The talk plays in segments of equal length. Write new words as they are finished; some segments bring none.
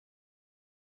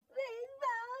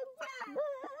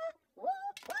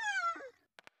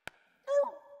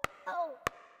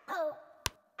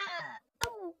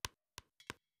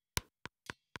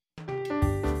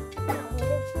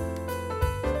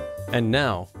And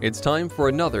now, it's time for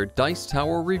another Dice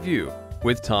Tower review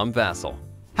with Tom Vasel.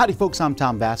 Howdy folks, I'm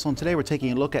Tom Vasel, and today we're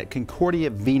taking a look at Concordia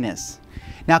Venus.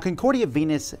 Now, Concordia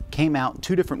Venus came out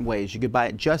two different ways. You could buy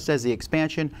it just as the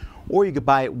expansion, or you could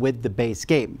buy it with the base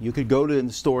game. You could go to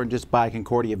the store and just buy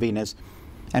Concordia Venus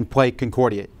and play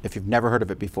Concordia if you've never heard of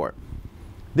it before.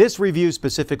 This review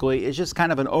specifically is just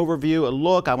kind of an overview, a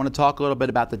look. I want to talk a little bit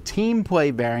about the team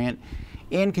play variant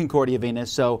in Concordia Venus.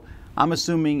 So I'm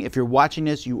assuming if you're watching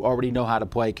this, you already know how to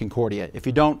play Concordia. If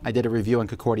you don't, I did a review on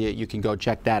Concordia. You can go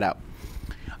check that out.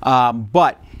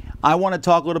 But I want to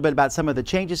talk a little bit about some of the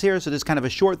changes here. So this is kind of a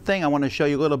short thing. I want to show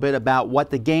you a little bit about what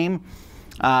the game,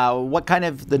 what kind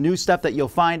of the new stuff that you'll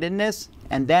find in this.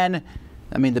 And then,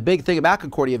 I mean, the big thing about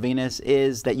Concordia Venus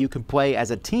is that you can play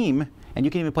as a team, and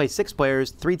you can even play 6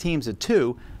 players, 3 teams of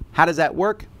 2. How does that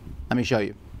work? Let me show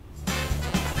you.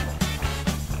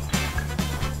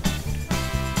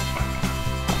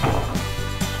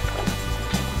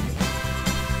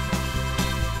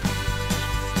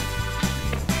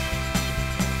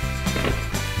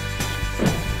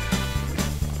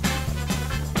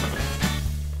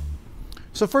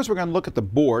 So first we're going to look at the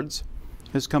boards.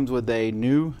 This comes with a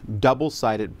new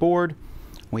double-sided board.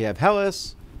 We have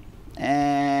Hellas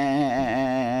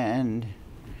and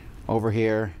over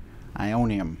here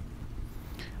Ionium.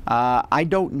 I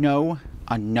don't know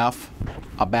enough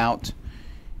about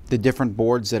the different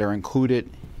boards that are included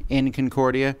in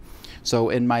Concordia.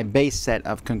 So in my base set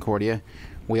of Concordia,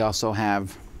 we also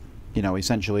have, you know,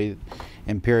 essentially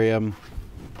Imperium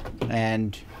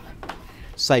and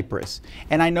Cyprus.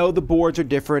 And I know the boards are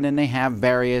different and they have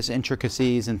various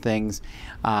intricacies and things.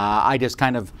 I just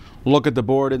kind of look at the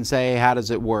board and say, how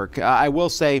does it work? I will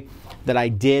say that I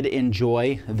did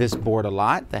enjoy this board a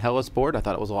lot, the Hellas board. I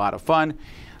thought it was a lot of fun.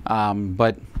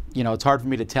 But you know, it's hard for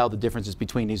me to tell the differences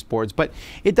between these boards, but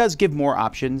it does give more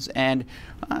options, and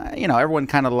you know, everyone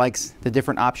kind of likes the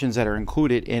different options that are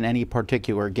included in any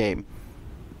particular game.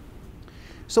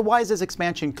 So why is this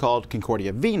expansion called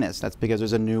Concordia Venus? That's because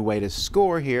there's a new way to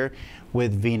score here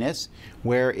with Venus,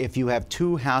 where if you have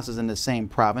 2 houses in the same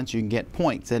province, you can get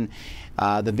points. And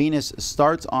the Venus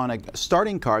starts on a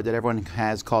starting card that everyone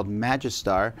has called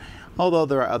Magistar, although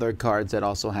there are other cards that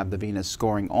also have the Venus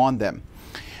scoring on them.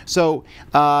 So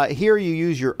here you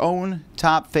use your own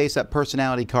top face-up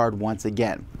personality card once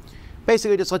again.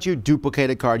 Basically just lets you duplicate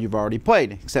a card you've already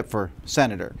played, except for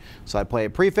Senator. So I play a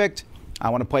Prefect. I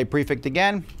want to play Prefect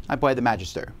again, I play the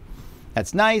Magister.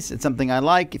 That's nice, it's something I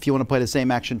like. If you want to play the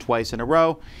same action twice in a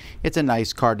row, it's a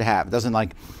nice card to have. It doesn't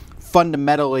like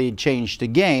fundamentally change the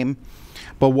game,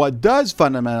 but what does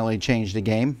fundamentally change the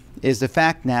game is the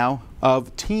fact now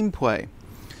of team play.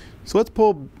 So let's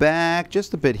pull back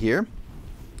just a bit here.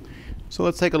 So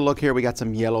let's take a look here. We got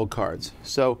some yellow cards.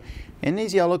 So in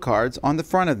these yellow cards, on the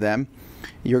front of them,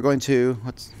 you're going to,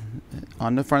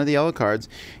 on the front of the yellow cards,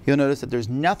 you'll notice that there's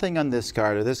nothing on this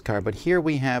card or this card, but here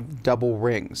we have double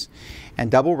rings.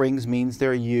 And double rings means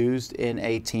they're used in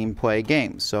a team play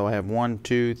game. So I have 1,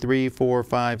 2, 3, 4,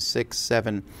 5, 6,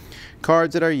 7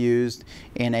 cards that are used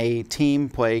in a team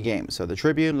play game. So the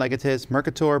Tribune, Legatus,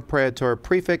 Mercator, Praetor,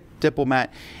 Prefect,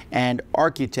 Diplomat, and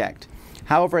Architect.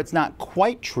 However, it's not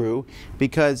quite true,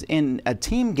 because in a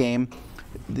team game,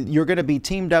 you're going to be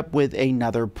teamed up with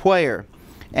another player.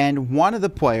 And one of the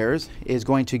players is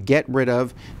going to get rid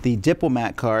of the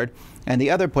Diplomat card, and the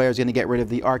other player is going to get rid of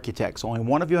the Architect. So only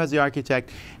one of you has the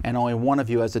Architect, and only one of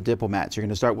you has the Diplomat. So you're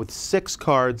going to start with 6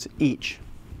 cards each.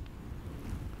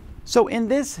 So in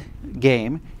this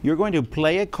game, you're going to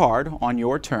play a card on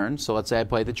your turn. So let's say I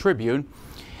play the Tribune,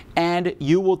 and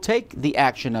you will take the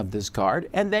action of this card,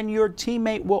 and then your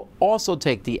teammate will also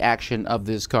take the action of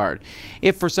this card.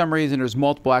 If for some reason there's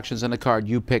multiple actions on the card,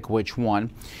 you pick which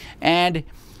one. And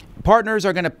partners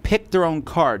are going to pick their own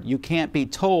card. You can't be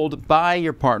told by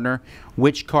your partner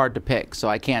which card to pick. So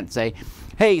I can't say,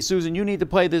 hey, Susan, you need to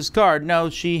play this card. No,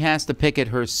 she has to pick it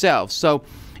herself. So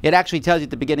it actually tells you at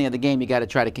the beginning of the game, you got to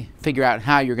try to figure out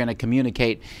how you're going to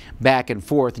communicate back and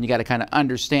forth, and you got to kind of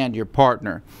understand your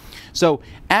partner. So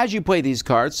as you play these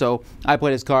cards, so I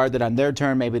play this card, that on their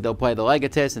turn maybe they'll play the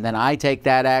Legatus, and then I take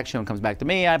that action, when it comes back to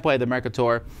me, I play the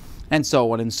Mercator, and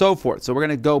so on and so forth. So we're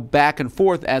going to go back and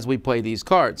forth as we play these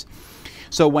cards.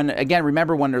 So when, again,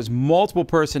 remember, when there's multiple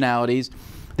personalities,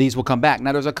 these will come back.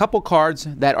 Now there's a couple cards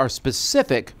that are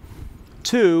specific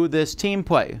to this team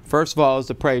play. First of all is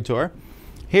the Praetor.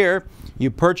 Here, you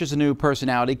purchase a new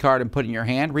personality card and put it in your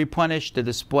hand, replenish the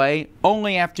display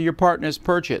only after your partner's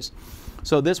purchase.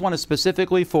 So this one is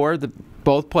specifically for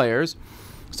both players.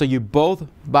 So you both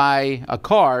buy a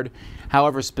card.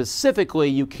 However, specifically,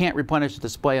 you can't replenish the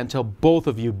display until both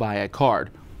of you buy a card.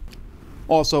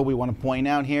 Also, we want to point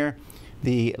out here,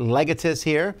 the legatus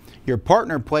here, your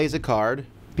partner plays a card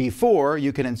before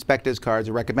you can inspect his cards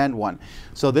or recommend one.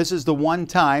 So this is the one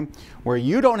time where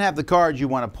you don't have the cards you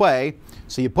want to play,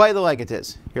 so you play the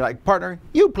legatus. You're like, partner,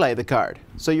 you play the card.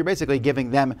 So you're basically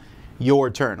giving them your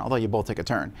turn, although you both take a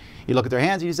turn. You look at their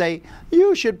hands and you say,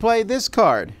 you should play this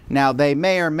card. Now, they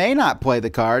may or may not play the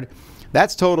card.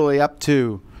 That's totally up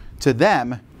to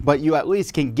them, but you at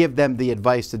least can give them the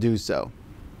advice to do so.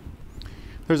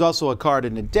 There's also a card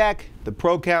in the deck, the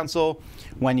Pro Council.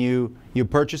 When you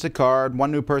purchase a card,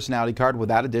 one new personality card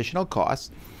without additional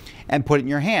cost, and put it in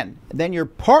your hand. Then your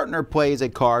partner plays a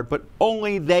card, but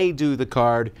only they do the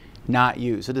card, not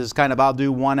you. So this is kind of, I'll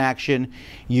do one action,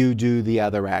 you do the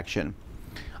other action.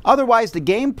 Otherwise, the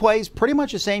game plays pretty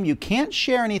much the same. You can't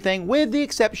share anything with the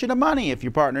exception of money. If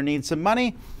your partner needs some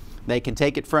money, they can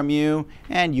take it from you,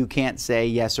 and you can't say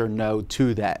yes or no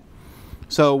to that.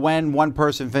 So when one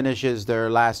person finishes their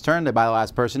last turn, they buy the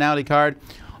last personality card.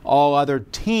 All other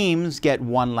teams get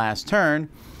one last turn,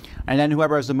 and then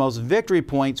whoever has the most victory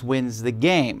points wins the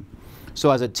game.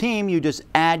 So as a team, you just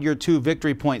add your 2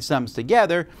 victory point sums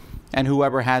together, and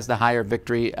whoever has the higher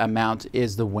victory amount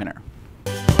is the winner.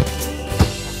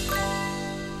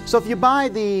 So if you buy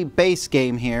the base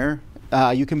game here,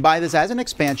 you can buy this as an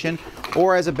expansion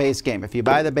or as a base game. If you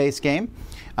buy the base game,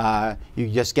 you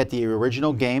just get the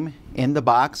original game in the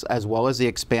box as well as the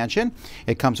expansion.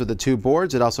 It comes with the 2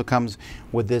 boards. It also comes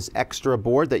with this extra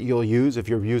board that you'll use if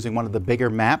you're using one of the bigger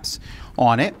maps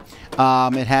on it.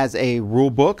 It has a rule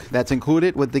book that's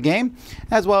included with the game,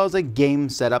 as well as a game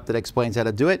setup that explains how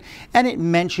to do it. And it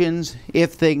mentions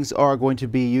if things are going to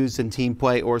be used in team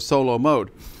play or solo mode.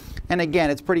 And again,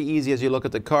 it's pretty easy as you look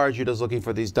at the cards. You're just looking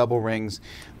for these double rings.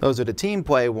 Those are the team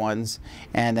play ones,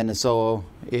 and then the solo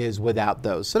is without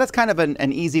those. So that's kind of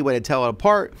an easy way to tell it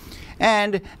apart.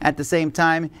 And at the same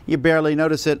time, you barely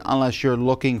notice it unless you're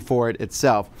looking for it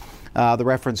itself. The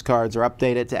reference cards are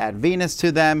updated to add Venus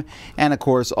to them. And of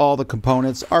course, all the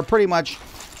components are pretty much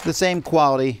the same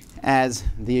quality as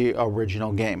the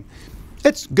original game.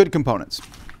 It's good components.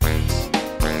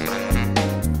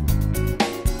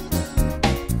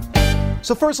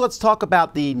 So first, let's talk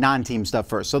about the non-team stuff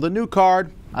first. So the new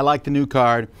card, I like the new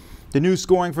card. The new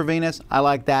scoring for Venus, I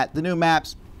like that. The new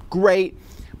maps, great.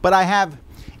 But I have,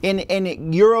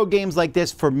 in Euro games like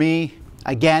this, for me,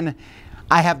 again,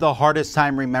 I have the hardest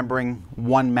time remembering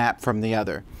one map from the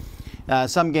other.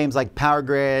 Some games like Power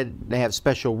Grid, they have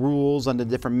special rules on the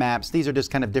different maps. These are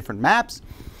just kind of different maps.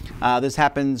 This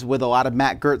happens with a lot of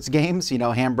Matt Gertz games. You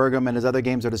know, Hamburgum and his other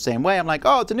games are the same way. I'm like,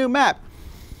 oh, it's a new map.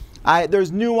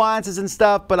 There's nuances and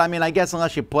stuff, but I mean, I guess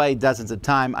unless you play dozens of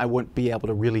times, I wouldn't be able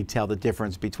to really tell the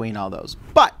difference between all those.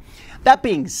 But that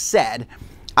being said,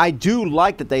 I do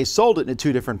like that they sold it in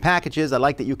 2 different packages. I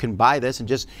like that you can buy this and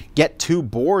just get 2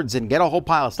 boards and get a whole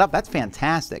pile of stuff. That's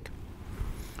fantastic.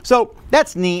 So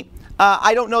that's neat.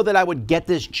 I don't know that I would get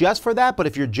this just for that, but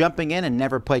if you're jumping in and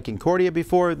never played Concordia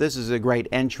before, this is a great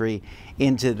entry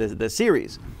into the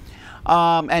series.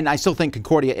 And I still think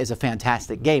Concordia is a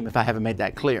fantastic game, if I haven't made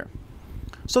that clear.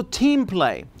 So team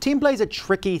play. Team play is a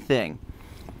tricky thing.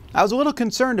 I was a little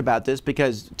concerned about this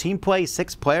because team play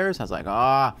 6 players. I was like,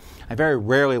 I very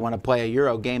rarely want to play a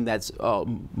Euro game that's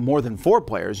more than 4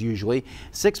 players usually.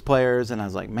 6 players, and I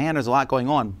was like, man, there's a lot going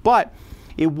on. But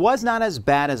it was not as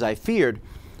bad as I feared.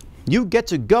 You get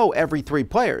to go every 3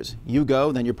 players. You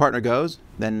go, then your partner goes,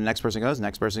 then the next person goes, the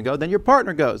next person goes, then your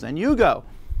partner goes, and you go.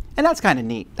 And that's kind of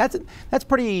neat. That's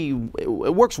pretty, it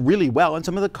works really well. And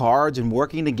some of the cards and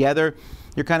working together,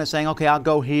 you're kind of saying, okay, I'll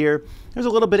go here. There's a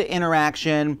little bit of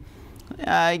interaction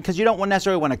because you don't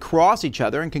necessarily want to cross each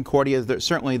other. In Concordia,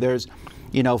 certainly there's,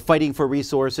 you know, fighting for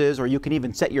resources, or you can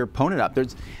even set your opponent up.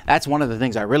 That's one of the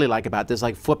things I really like about this,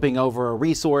 like flipping over a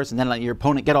resource and then let your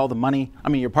opponent get all the money. I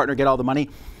mean, your partner get all the money.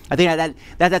 I think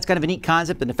that's kind of a neat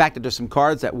concept, and the fact that there's some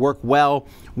cards that work well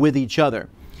with each other.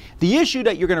 The issue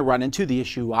that you're going to run into, the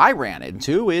issue I ran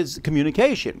into, is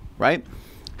communication, right?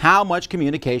 How much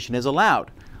communication is allowed?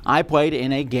 I played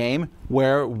in a game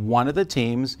where one of the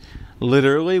teams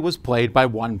literally was played by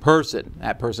one person.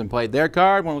 That person played their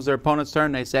card. When it was their opponent's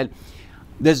turn, they said,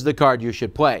 this is the card you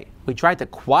should play. We tried to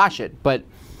quash it, but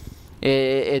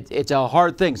it's a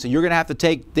hard thing. So you're going to have to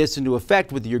take this into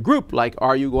effect with your group. Like,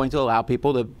 are you going to allow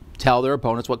people to tell their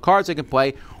opponents what cards they can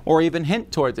play, or even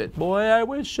hint towards it? Boy, I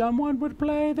wish someone would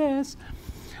play this.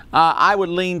 I would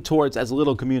lean towards as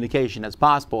little communication as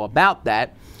possible about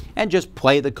that, and just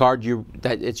play the card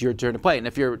that it's your turn to play. And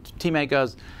if your teammate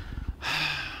goes,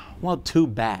 well, too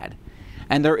bad.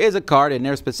 And there is a card in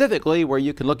there specifically where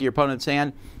you can look at your opponent's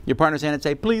hand, your partner's hand, and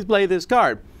say, please play this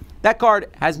card. That card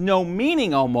has no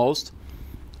meaning almost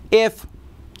if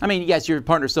I mean, yes, your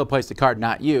partner still plays the card,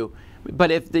 not you.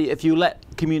 But if you let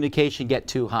communication get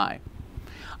too high.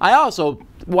 I also,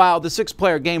 while the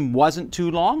 6-player game wasn't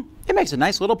too long, it makes a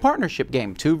nice little partnership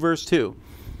game, 2 versus 2.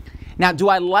 Now, do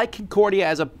I like Concordia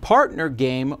as a partner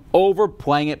game over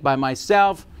playing it by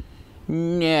myself?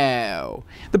 No.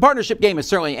 The partnership game is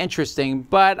certainly interesting,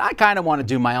 but I kind of want to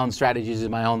do my own strategies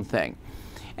and my own thing.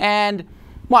 And,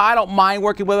 well, I don't mind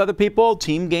working with other people.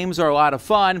 Team games are a lot of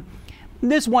fun.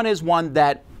 This one is one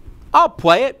that I'll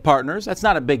play it, partners. That's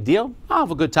not a big deal. I'll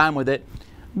have a good time with it.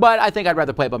 But I think I'd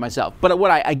rather play it by myself. But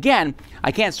I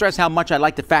can't stress how much I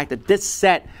like the fact that this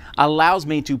set allows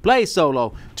me to play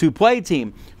solo, to play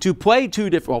team, to play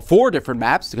 4 different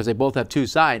maps, because they both have 2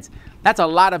 sides. That's a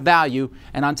lot of value.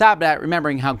 And on top of that,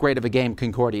 remembering how great of a game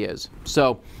Concordia is.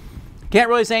 So, can't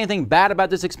really say anything bad about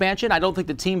this expansion. I don't think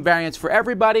the team variant's for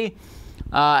everybody.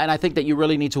 And I think that you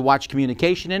really need to watch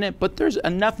communication in it. But there's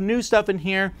enough new stuff in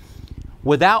here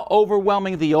without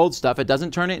overwhelming the old stuff. It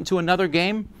doesn't turn it into another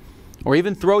game or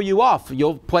even throw you off.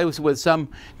 You'll play with some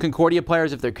Concordia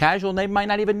players if they're casual, and they might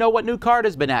not even know what new card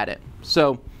has been added.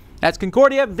 So that's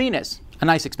Concordia Venus, a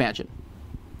nice expansion.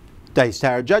 Dice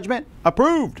Tower Judgment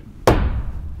approved.